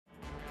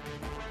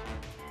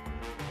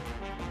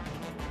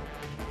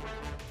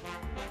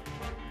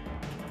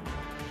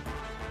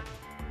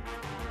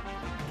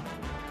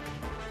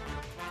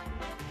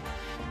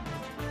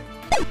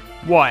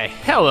Why,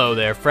 hello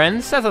there,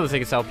 friends. Seth of the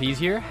Sickest LPs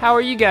here. How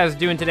are you guys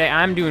doing today?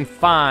 I'm doing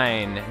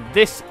fine.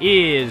 This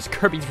is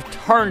Kirby's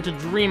Return to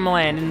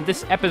Dreamland. In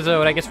this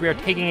episode, I guess we are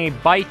taking a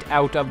bite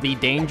out of the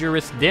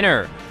dangerous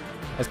dinner.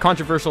 As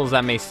controversial as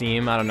that may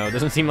seem, I don't know, it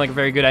doesn't seem like a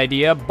very good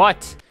idea,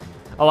 but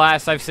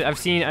alas, I've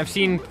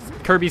seen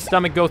Kirby's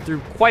stomach go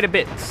through quite a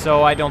bit,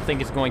 so I don't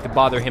think it's going to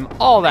bother him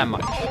all that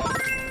much.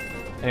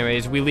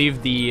 Anyways, we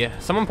leave the...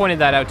 Someone pointed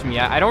that out to me.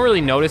 I don't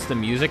really notice the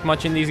music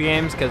much in these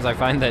games because I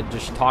find that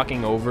just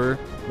talking over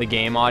the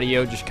game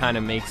audio just kind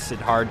of makes it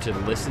hard to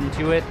listen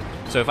to it.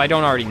 So if I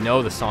don't already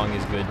know the song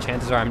is good,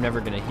 chances are I'm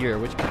never going to hear it,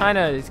 which kind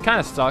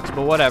of sucks,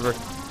 but whatever.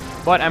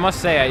 But I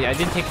must say, I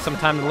did take some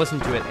time to listen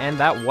to it, and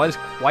that was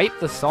quite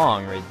the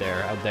song right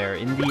there, out there,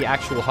 in the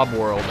actual hub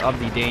world of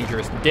the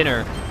Dangerous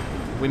Dinner.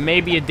 We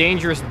may be a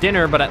dangerous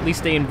dinner, but at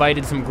least they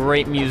invited some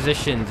great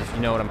musicians, if you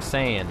know what I'm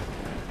saying.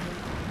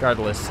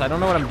 Regardless, I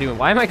don't know what I'm doing.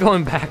 Why am I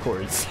going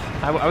backwards?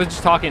 I was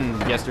just talking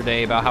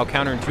yesterday about how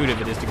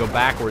counterintuitive it is to go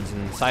backwards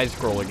in a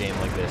side-scroller game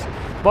like this.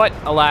 But,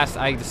 alas,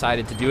 I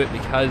decided to do it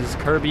because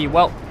Kirby,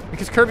 well,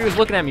 because Kirby was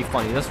looking at me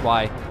funny, that's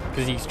why.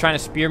 Because he's trying to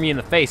spear me in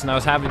the face, and I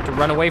was having to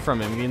run away from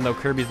him, even though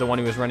Kirby's the one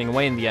who was running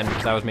away in the end,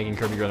 because I was making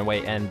Kirby run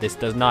away, and this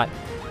does not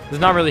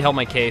really help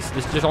my case.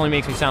 This just only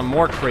makes me sound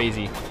more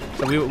crazy.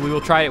 So we will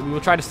try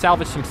to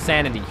salvage some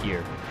sanity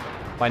here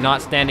by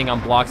not standing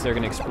on blocks that are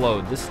going to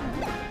explode.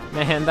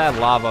 Man, that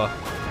lava.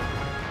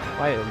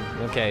 Why?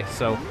 Okay,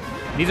 so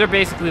these are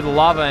basically the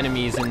lava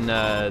enemies in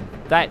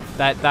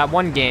that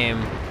one game.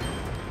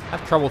 I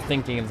have trouble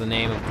thinking of the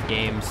name of the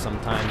games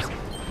sometimes.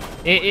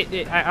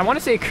 I want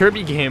to say a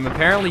Kirby game.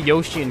 Apparently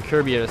Yoshi and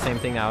Kirby are the same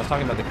thing now. I was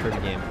talking about the Kirby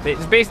game.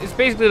 It's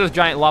basically those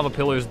giant lava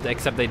pillars,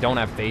 except they don't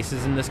have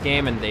faces in this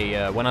game, and they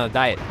went on a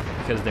diet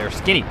because they're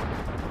skinny.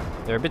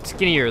 They're a bit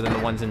skinnier than the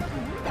ones in...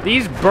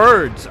 These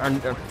birds are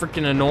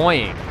freaking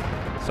annoying.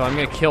 So I'm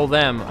gonna kill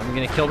them. I'm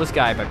gonna kill this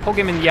guy by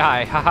poking him in the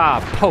eye. Haha,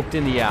 poked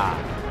in the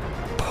eye.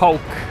 Poke.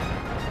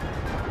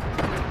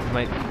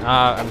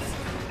 I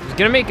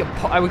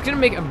was gonna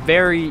make a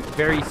very,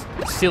 very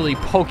silly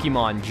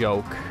Pokemon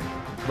joke,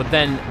 but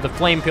then the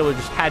flame pillar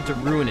just had to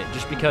ruin it,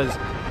 just because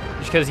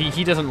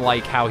he doesn't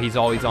like how he's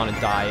always on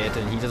a diet,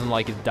 and he doesn't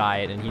like his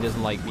diet, and he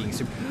doesn't like being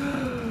super.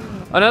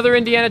 Another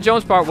Indiana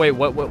Jones part. Wait,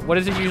 what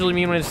does it usually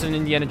mean when it's an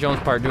Indiana Jones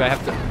part? Do I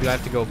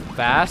have to go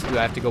fast? Do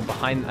I have to go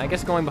behind? I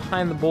guess going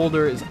behind the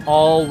boulder is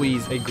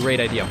always a great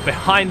idea.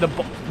 Behind the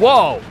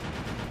whoa!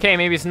 Okay,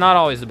 maybe it's not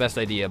always the best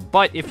idea,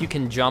 but if you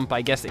can jump,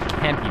 I guess it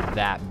can't be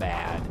that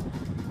bad.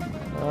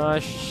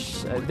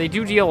 They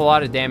do deal a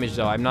lot of damage,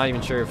 though. I'm not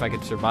even sure if I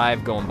could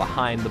survive going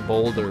behind the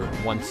boulder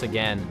once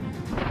again.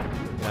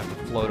 I have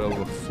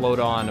to float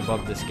on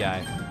above this guy.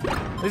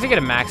 At least I get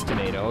a max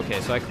tomato.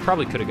 Okay, so I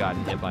probably could have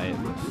gotten hit by it.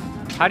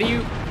 How do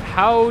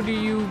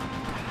you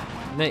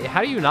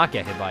not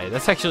get hit by it?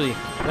 That actually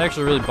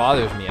really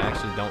bothers me. I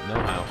actually don't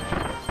know how.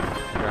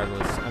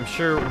 Regardless, I'm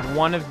sure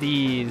one of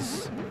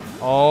these.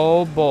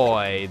 Oh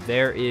boy,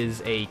 there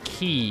is a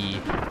key,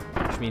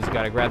 which means you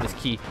gotta grab this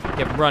key.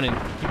 Keep running,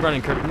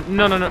 Kirby.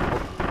 No.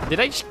 Oh, did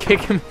I just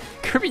kick him?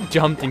 Kirby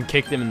jumped and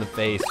kicked him in the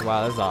face.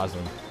 Wow, that's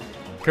awesome.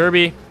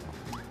 Kirby,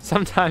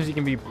 sometimes you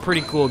can be a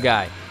pretty cool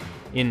guy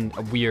in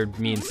a weird,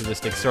 mean,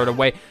 sadistic sort of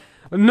way.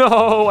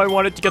 No, I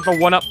wanted to get the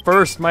 1-up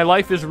first. My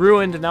life is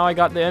ruined, and now I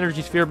got the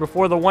energy sphere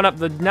before the 1-up.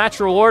 The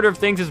natural order of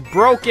things is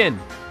broken.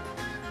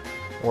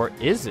 Or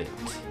is it?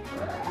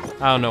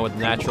 I don't know what the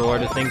natural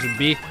order of things would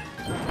be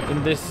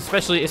in this,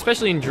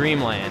 especially in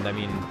Dreamland. I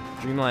mean,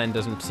 Dreamland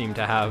doesn't seem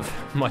to have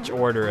much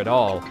order at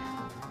all.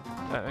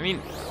 I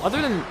mean, other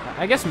than,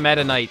 I guess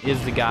Meta Knight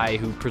is the guy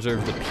who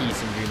preserves the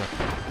peace in Dreamland.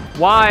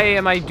 Why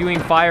am I doing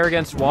fire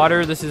against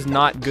water? This is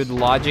not good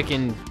logic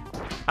in...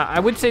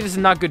 I would say this is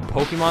not good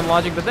Pokemon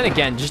logic, but then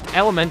again, just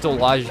elemental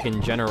logic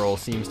in general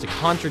seems to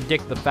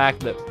contradict the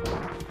fact that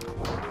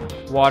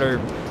water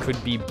could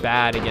be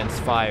bad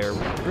against fire.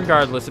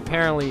 Regardless,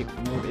 apparently,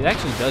 it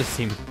actually does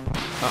seem...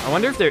 I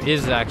wonder if there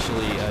is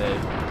actually a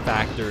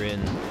factor in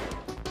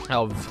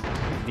of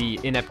the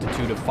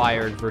ineptitude of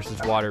fire versus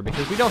water,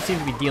 because we don't seem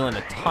to be dealing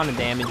a ton of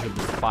damage with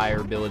this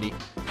fire ability.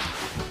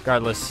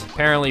 Regardless,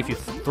 apparently if you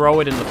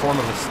throw it in the form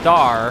of a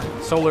star,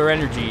 solar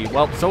energy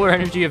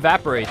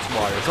evaporates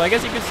water. So I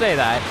guess you could say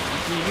that.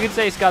 You could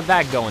say it's got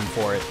that going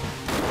for it.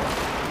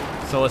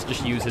 So let's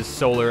just use his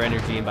solar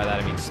energy, and by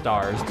that I mean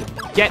stars, to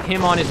get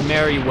him on his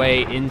merry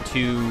way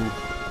into,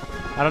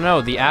 I don't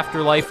know, the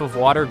afterlife of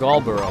water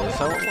Golburrows.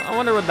 So I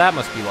wonder what that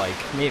must be like.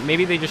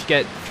 Maybe they just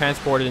get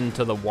transported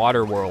into the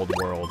water world.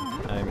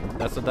 I mean,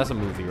 that's a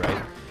movie,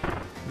 right?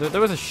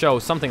 There was a show,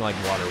 something like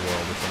Water World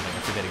or something.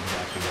 I forget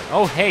exactly what.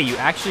 Oh, hey, you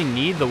actually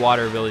need the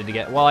water ability to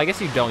get... Well, I guess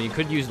you don't. You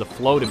could use the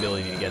float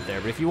ability to get there.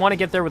 But if you want to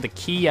get there with a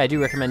key, I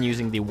do recommend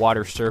using the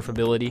water surf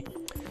ability.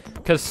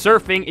 Because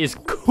surfing is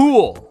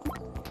cool.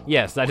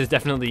 Yes, that is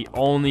definitely the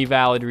only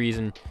valid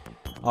reason.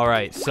 All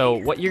right, so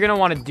what you're going to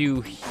want to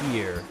do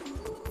here...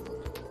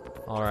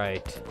 All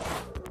right.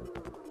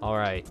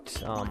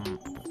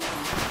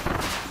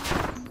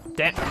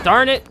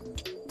 Darn it!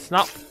 It's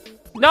not...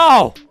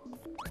 No!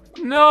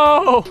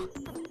 No!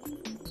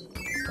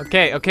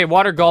 Okay,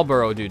 Water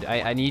Golboro, dude.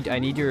 I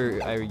need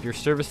your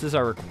services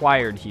are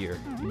required here.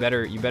 You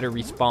better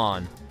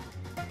respawn.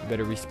 You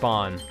better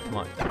respawn.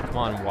 Come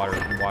on,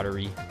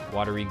 watery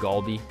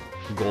Golby.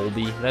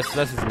 Golby.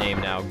 That's his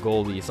name now,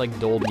 Golby. It's like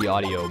Dolby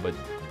Audio, but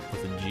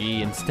with a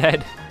G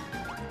instead.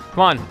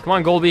 Come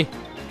on, Golby.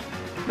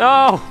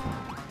 No!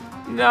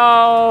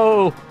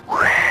 No!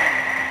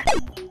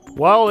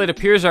 Well, it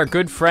appears our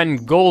good friend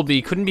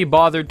Golby couldn't be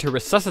bothered to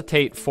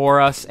resuscitate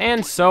for us,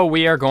 and so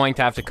we are going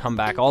to have to come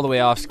back all the way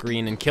off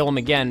screen and kill him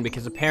again,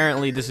 because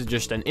apparently this is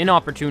just an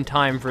inopportune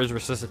time for his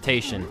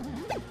resuscitation.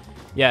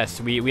 Yes,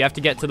 we have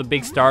to get to the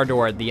big star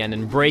door at the end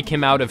and break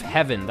him out of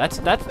heaven. That's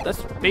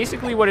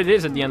basically what it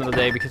is at the end of the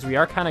day, because we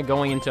are kind of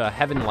going into a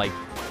heaven-like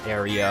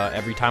area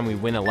every time we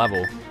win a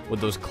level with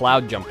those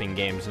cloud jumping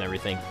games and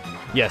everything.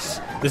 Yes,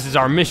 this is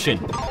our mission.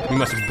 We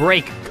must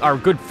break our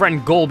good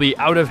friend Golby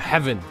out of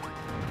heaven.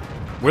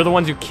 We're the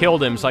ones who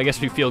killed him, so I guess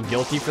we feel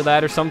guilty for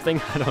that or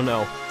something? I don't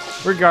know.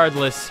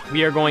 Regardless,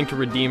 we are going to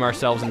redeem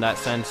ourselves in that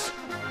sense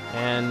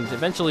and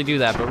eventually do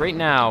that. But right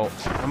now,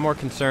 I'm more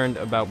concerned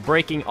about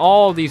breaking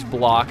all these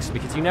blocks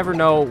because you never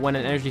know when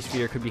an energy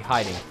sphere could be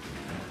hiding.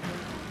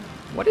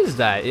 What is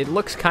that? It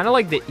looks kind of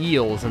like the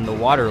eels in the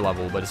water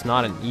level, but it's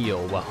not an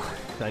eel. Well,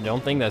 I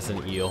don't think that's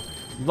an eel.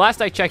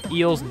 Last I checked,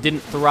 eels didn't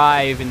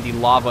thrive in the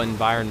lava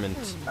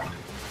environment.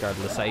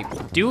 Regardless, I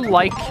do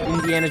like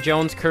Indiana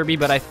Jones Kirby,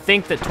 but I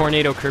think that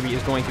Tornado Kirby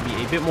is going to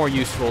be a bit more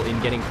useful in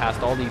getting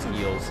past all these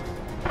eels.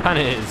 Kinda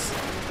is.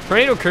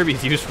 Tornado Kirby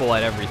is useful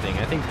at everything.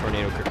 I think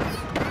Tornado Kirby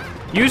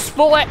is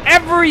useful at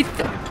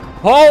everything!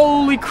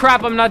 Holy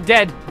crap, I'm not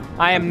dead!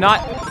 I'm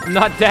not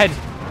dead.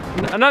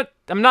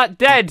 I'm not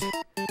dead!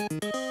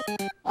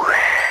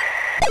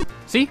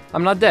 See?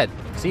 I'm not dead.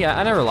 See,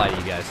 I never lie to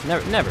you guys.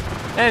 Never.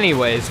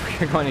 Anyways,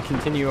 we're going to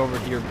continue over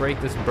here,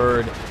 break this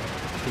bird,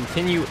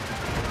 continue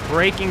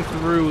breaking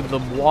through the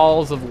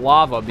walls of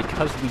lava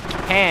because we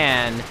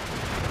can,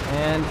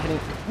 and hitting.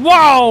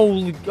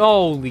 Whoa!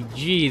 Holy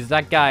jeez,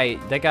 that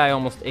guy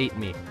almost ate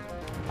me.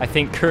 I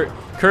think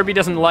Kirby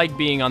doesn't like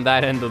being on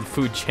that end of the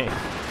food chain.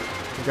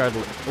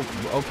 Regardless,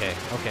 okay,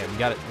 we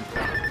got it.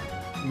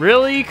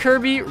 Really,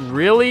 Kirby?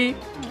 Really?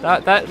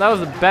 That was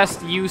the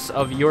best use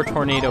of your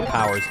tornado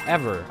powers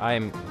ever. I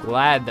am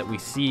glad that we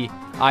see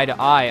eye to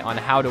eye on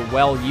how to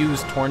well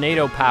use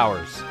tornado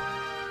powers.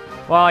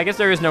 Well, I guess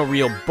there is no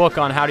real book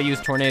on how to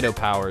use tornado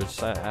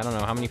powers. I don't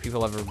know how many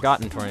people have ever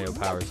gotten tornado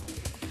powers.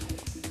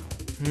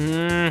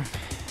 You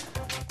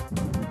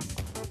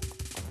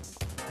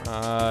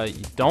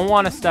don't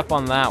want to step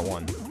on that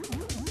one.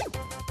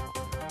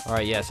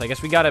 Alright, yes, I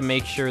guess we gotta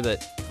make sure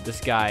that this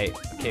guy...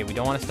 Okay, we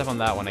don't want to step on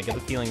that one. I get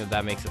the feeling that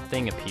that makes a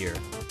thing appear.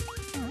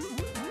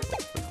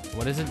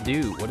 What does it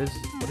do? What is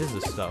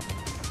this stuff?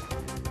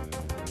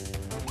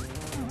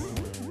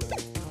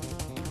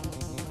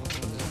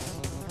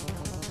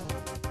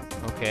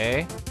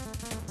 Okay.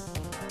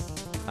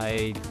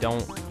 I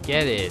don't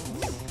get it.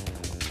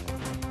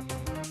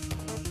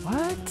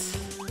 What?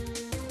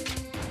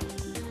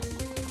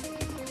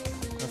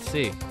 Let's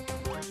see.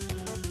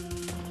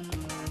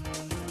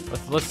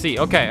 Let's see.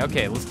 Okay,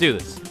 let's do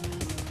this.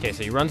 Okay,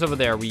 so he runs over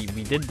there. We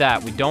did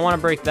that. We don't want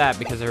to break that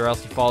because or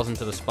else he falls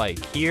into the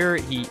spike. Here,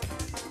 he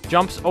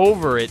jumps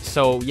over it,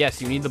 so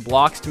yes, you need the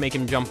blocks to make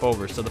him jump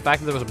over. So the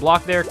fact that there was a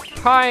block there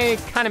probably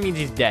kind of means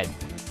he's dead.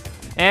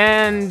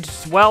 And,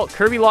 well,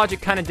 Kirby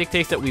logic kind of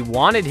dictates that we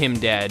wanted him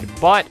dead,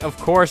 but, of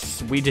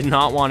course, we did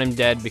not want him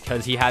dead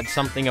because he had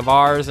something of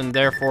ours, and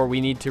therefore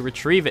we need to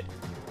retrieve it.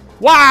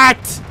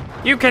 What?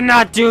 You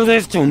cannot do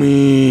this to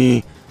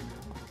me!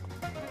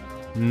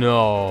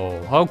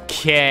 No.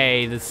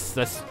 Okay,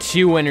 that's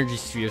 2 energy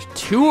spheres.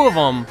 2 of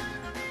them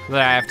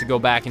that I have to go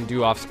back and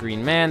do off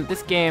screen. Man,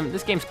 this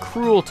game's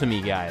cruel to me,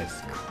 guys.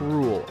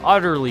 Cruel.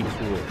 Utterly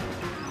cruel.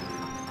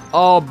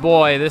 Oh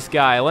boy, this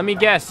guy. Let me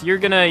guess. You're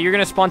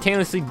gonna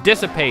spontaneously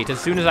dissipate as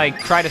soon as I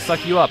try to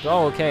suck you up.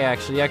 Oh, okay,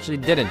 actually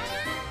didn't.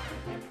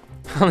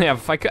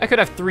 I could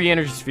have 3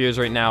 energy spheres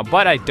right now,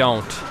 but I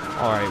don't.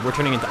 Alright, we're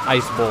turning into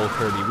Ice Bowl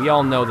Kirby. We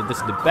all know that this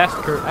is the best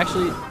Kirby.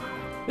 Actually,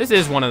 this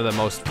is one of the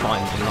most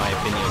fun, in my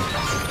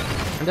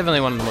opinion.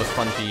 Definitely one of the most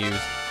fun to use.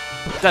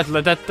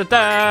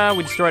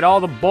 We destroyed all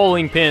the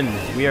bowling pins.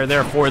 We are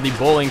therefore the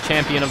bowling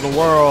champion of the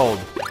world.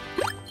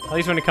 At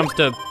least when it comes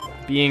to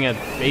being a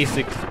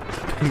basic...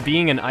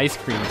 being an ice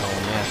cream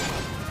cone, yeah.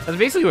 That's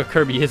basically what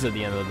Kirby is at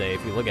the end of the day,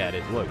 if you look at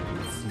it. Look,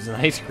 he's an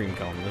ice cream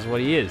cone. That's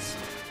what he is.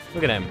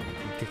 Look at him.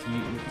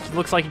 He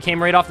looks like he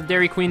came right off the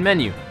Dairy Queen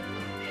menu.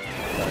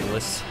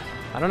 Douglas.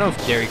 I don't know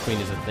if Dairy Queen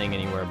is a thing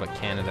anywhere but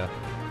Canada.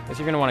 I guess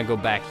you're going to want to go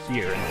back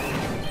here.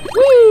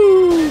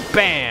 Woo!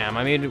 Bam!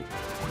 I mean,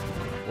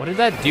 what did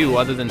that do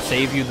other than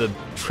save you the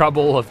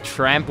trouble of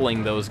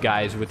trampling those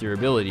guys with your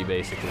ability,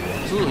 basically?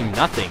 Absolutely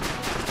nothing.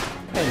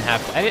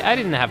 I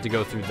didn't have to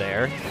go through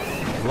there.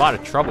 A lot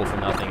of trouble for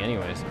nothing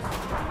anyways.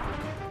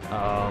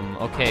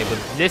 Okay, but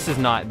this is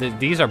not,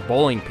 these are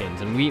bowling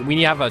pins, and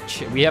we have a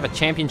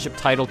championship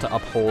title to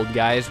uphold,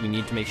 guys. We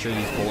need to make sure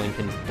these bowling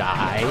pins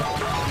die.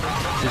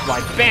 Just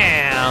like,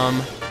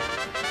 bam!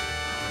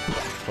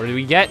 What did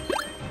we get?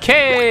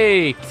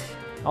 Cake!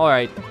 All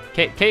right.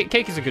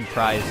 Cake is a good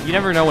prize. You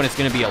never know when it's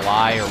gonna be a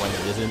lie or when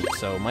it isn't,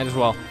 so might as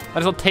well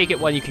take it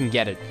when you can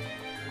get it.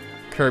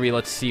 Kirby,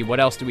 let's see. What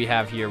else do we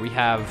have here? We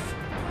have...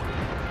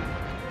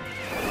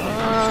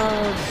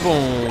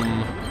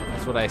 boom.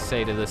 That's what I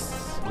say to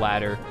this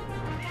ladder.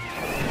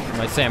 I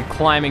might say I'm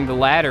climbing the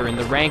ladder in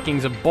the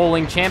rankings of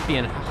bowling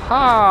champion.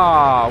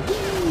 Ha!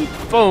 Whee!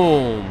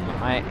 Boom!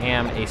 I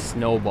am a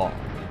snowball.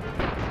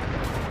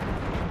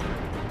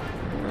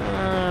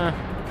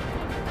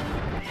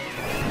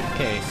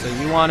 Okay, so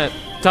you want to,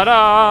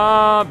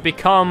 ta-da,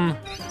 become,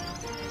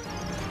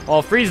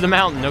 well, freeze the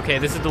mountain. Okay,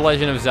 this is The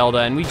Legend of Zelda,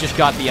 and we just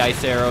got the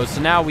ice arrows,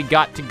 so now we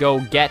got to go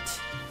get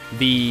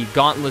the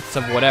gauntlets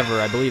of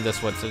whatever. I believe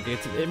that's what's,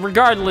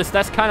 regardless,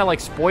 that's kind of like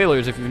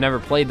spoilers if you've never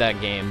played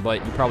that game,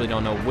 but you probably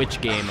don't know which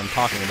game I'm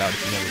talking about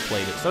if you've never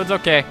played it, so it's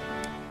okay.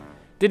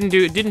 Didn't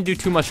do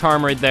too much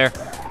harm right there.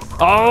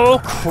 Oh,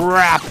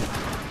 crap.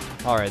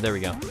 All right, there we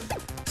go.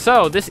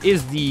 So, this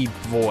is the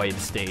Void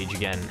stage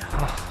again.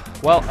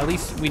 Well, at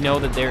least we know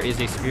that there is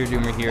a Sphere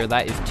Doomer here.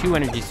 That is 2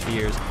 energy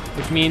spheres,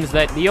 which means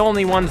that the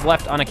only ones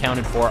left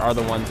unaccounted for are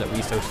the ones that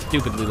we so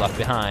stupidly left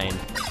behind.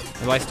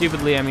 And by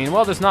stupidly, I mean,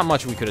 well, there's not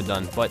much we could have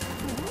done, but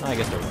I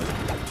guess there was.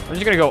 I'm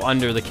just gonna go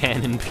under the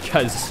cannon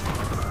because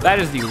that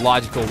is the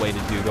logical way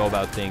to go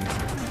about things.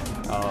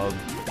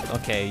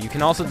 Okay, you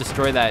can also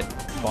destroy that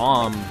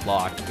bomb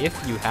block if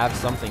you have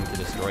something to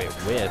destroy it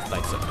with,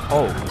 I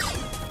suppose.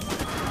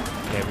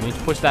 Okay, we need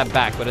to push that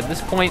back, but at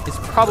this point, it's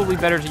probably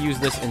better to use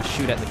this and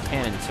shoot at the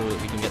cannon so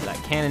that we can get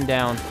that cannon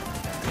down.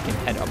 We can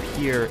head up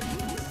here,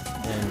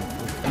 and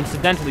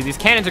incidentally, these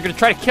cannons are going to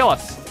try to kill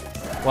us.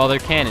 Well, they're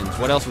cannons.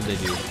 What else would they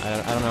do?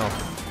 I don't know.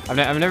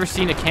 I've never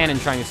seen a cannon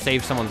trying to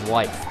save someone's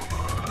life.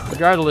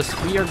 Regardless,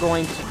 we are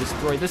going to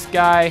destroy this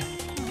guy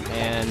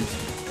and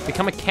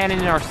become a cannon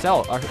in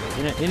ourselves,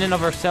 in and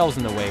of ourselves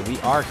in a way. We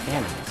are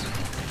cannons.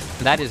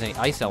 That is an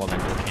ice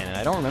elemental cannon.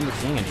 I don't remember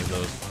seeing any of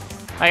those.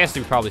 I guess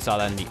we probably saw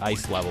that in the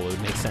ice level. It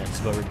would make sense.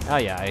 But oh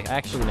yeah, I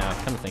actually now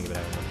kind of think of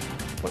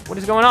it. What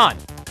is going on?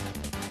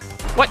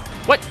 What?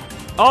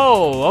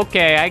 Oh,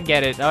 okay, I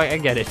get it. I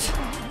get it.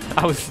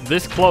 I was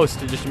this close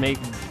to just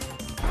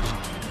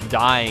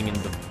dying in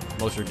the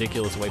most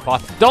ridiculous way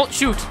possible. Don't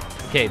shoot.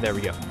 Okay, there we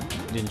go.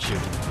 Didn't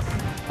shoot.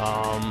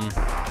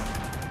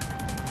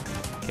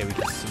 Okay,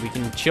 we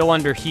can chill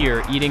under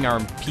here, eating our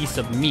piece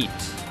of meat,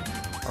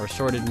 our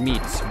assorted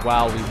meats,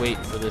 while we wait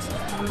for this.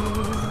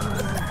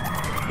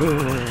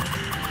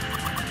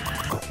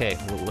 Okay,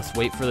 well, let's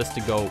wait for this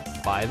to go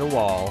by the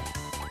wall.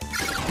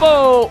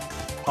 Oh!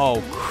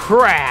 Oh,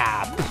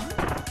 crap!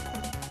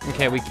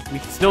 Okay, we can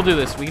still do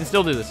this. We can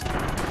still do this.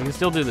 We can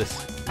still do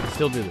this. We can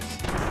still do this.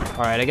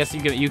 All right, I guess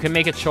you can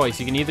make a choice.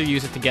 You can either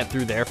use it to get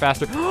through there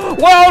faster.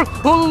 Whoa!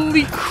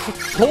 Holy!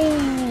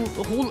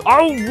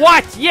 Oh,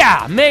 what?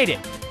 Yeah, made it.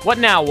 What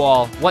now,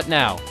 wall? What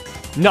now?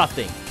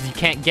 Nothing. You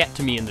can't get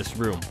to me in this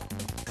room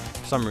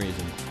for some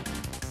reason.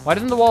 Why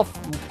doesn't the wall?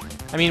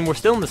 I mean, we're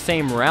still in the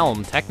same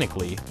realm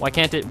technically. Why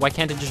can't it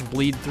just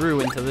bleed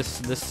through into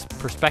this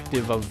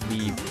perspective of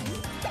the?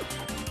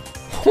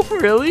 Oh,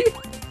 really?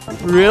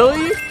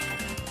 Really?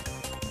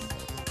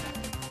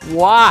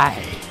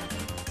 Why?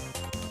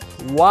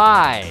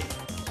 Why?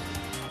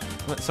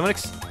 I'm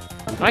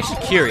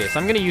actually curious.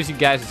 I'm gonna use you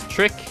guys'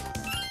 trick.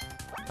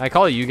 I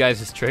call it you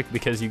guys' trick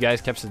because you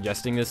guys kept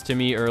suggesting this to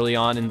me early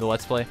on in the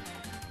Let's Play.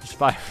 Just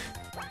by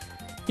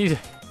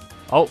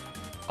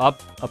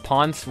up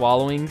upon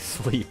swallowing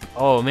sleep.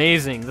 Oh,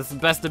 amazing. That's the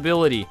best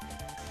ability.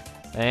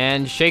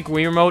 And shake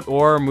Wii Remote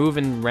or move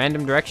in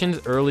random directions,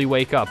 early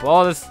wake up.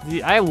 Oh,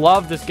 I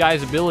love this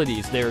guy's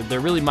abilities. They're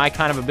really my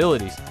kind of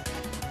abilities.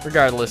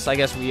 Regardless, I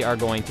guess we are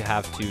going to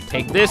have to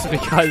take this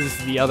because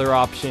the other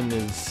option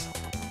is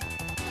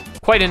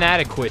quite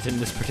inadequate in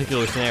this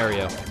particular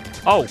scenario.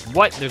 Oh,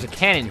 what? There's a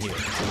cannon here.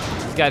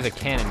 This guy's a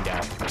cannon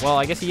guy. Well,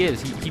 I guess he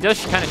is. He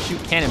does kind of shoot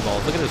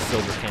cannonballs. Look at those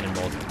silver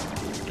cannonballs.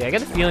 Okay, I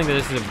got the feeling that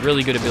this is a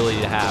really good ability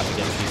to have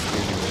against these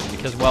Kirby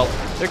because, well,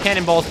 their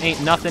cannonballs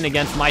ain't nothing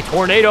against my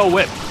Tornado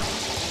Whip.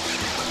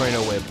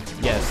 Tornado Whip.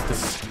 Yes,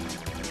 this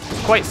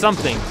is quite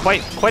something.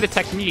 Quite a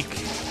technique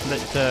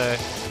that,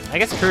 I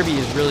guess Kirby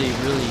is really,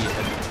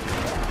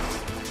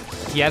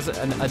 he has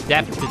an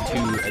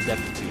adeptitude. Is that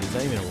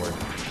even a word?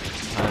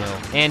 I don't know.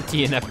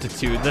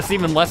 Anti-ineptitude. That's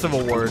even less of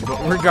a word,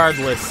 but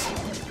regardless.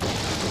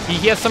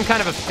 He has some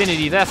kind of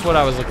affinity. That's what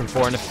I was looking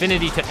for. An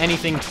affinity to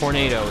anything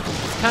tornado.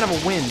 It's kind of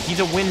a wind.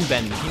 He's a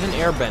windbender. He's an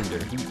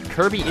airbender.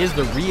 Kirby is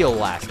the real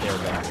last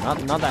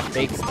airbender. Not that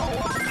fake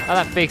stuff. Not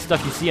that fake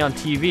stuff you see on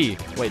TV.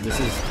 Wait, this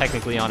is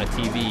technically on a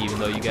TV, even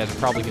though you guys are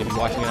probably going to be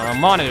watching it on a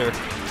monitor.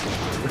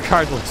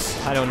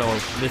 Regardless, I don't know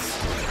if this...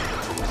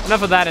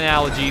 Enough of that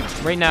analogy.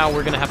 Right now,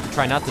 we're going to have to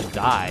try not to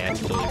die,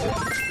 actually.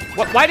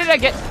 What? Why did I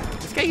get...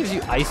 This guy gives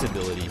you ice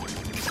ability.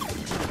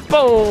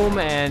 Boom!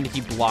 And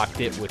he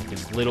blocked it with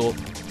his little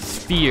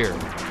sphere.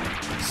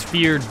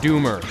 Sphere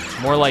Doomer.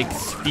 More like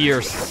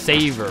Sphere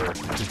Saver.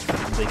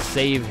 They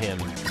save him.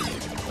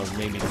 So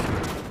maybe...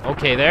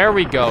 Okay, there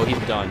we go. He's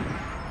done.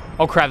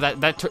 Oh, crap.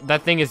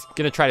 That thing is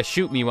going to try to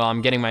shoot me while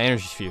I'm getting my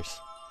energy spheres.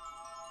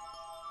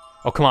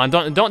 Oh, come on.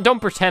 Don't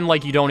pretend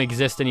like you don't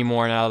exist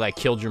anymore now that I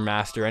killed your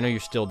master. I know you're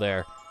still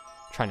there.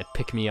 Trying to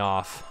pick me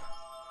off.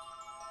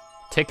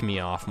 Tick me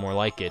off, more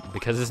like it,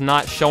 because it's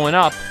not showing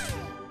up.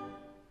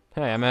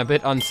 Hey, I'm a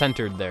bit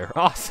uncentered there.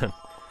 Awesome.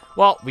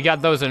 Well, we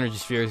got those energy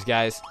spheres,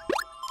 guys.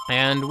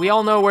 And we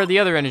all know where the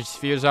other energy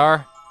spheres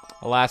are.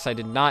 Alas, I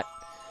did not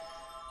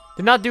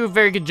do a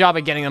very good job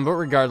at getting them, but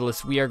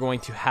regardless, we are going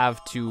to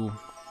have to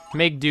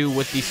make do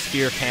with these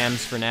sphere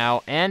cams for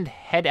now and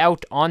head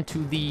out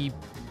onto the...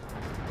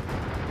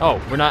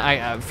 Oh, we're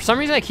not... for some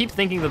reason, I keep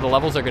thinking that the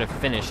levels are going to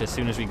finish as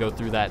soon as we go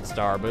through that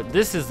star, but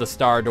this is the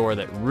star door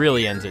that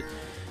really ends it.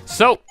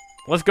 So,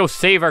 let's go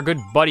save our good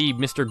buddy,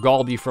 Mr.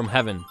 Golby, from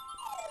heaven.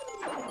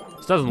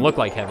 This doesn't look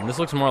like heaven. This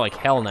looks more like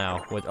hell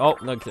now. With, oh,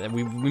 look,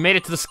 we made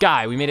it to the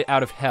sky. We made it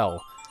out of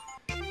hell.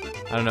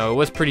 I don't know. It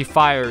was pretty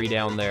fiery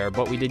down there,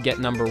 but we did get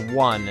number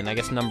 1, and I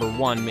guess number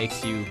 1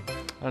 makes you,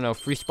 I don't know,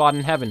 free spot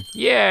in heaven.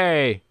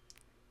 Yay!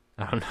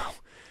 I don't know.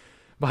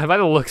 By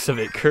the looks of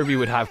it, Kirby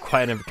would have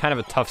kind of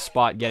a tough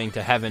spot getting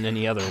to heaven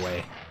any other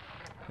way.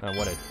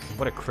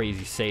 What a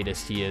crazy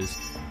sadist he is.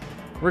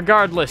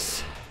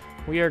 Regardless,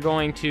 we are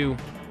going to,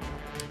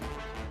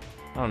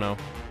 I don't know.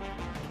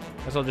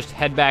 Guess I'll just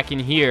head back in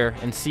here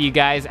and see you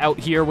guys out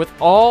here with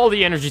all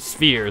the energy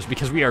spheres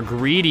because we are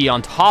greedy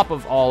on top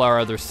of all our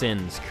other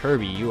sins.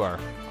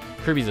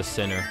 Kirby's a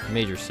sinner, a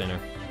major sinner.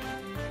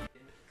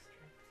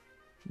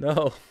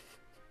 No.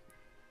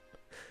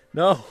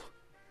 No.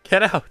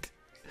 Get out.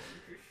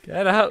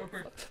 Get out.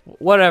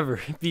 Whatever.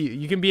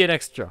 You can be an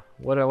extra.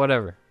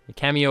 Whatever. A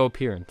cameo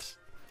appearance.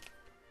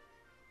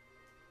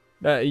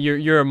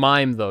 You're a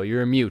mime though.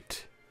 You're a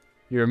mute.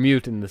 You're a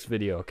mute in this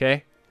video,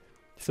 okay?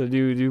 So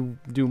do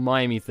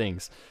mimey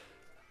things.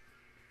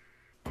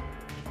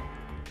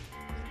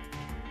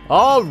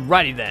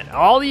 Alrighty then.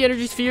 All the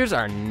energy spheres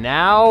are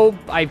now...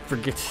 I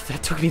forget.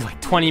 That took me like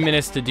 20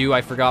 minutes to do.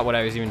 I forgot what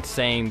I was even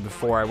saying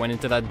before I went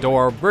into that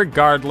door.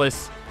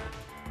 Regardless,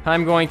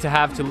 I'm going to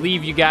have to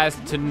leave you guys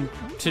to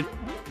I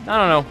don't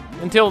know,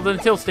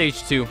 until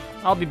stage 2.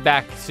 I'll be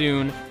back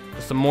soon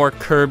with some more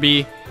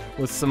Kirby,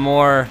 with some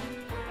more.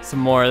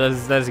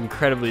 That is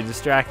incredibly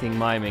distracting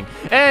miming.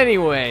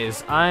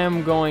 Anyways, I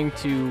am going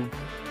to.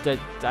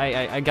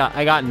 I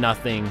got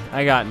nothing.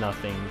 I got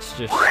nothing. It's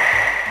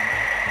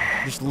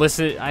just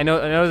listen. I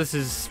know this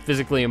is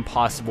physically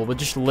impossible, but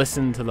just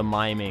listen to the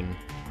miming.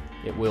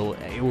 It will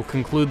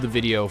conclude the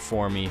video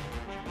for me.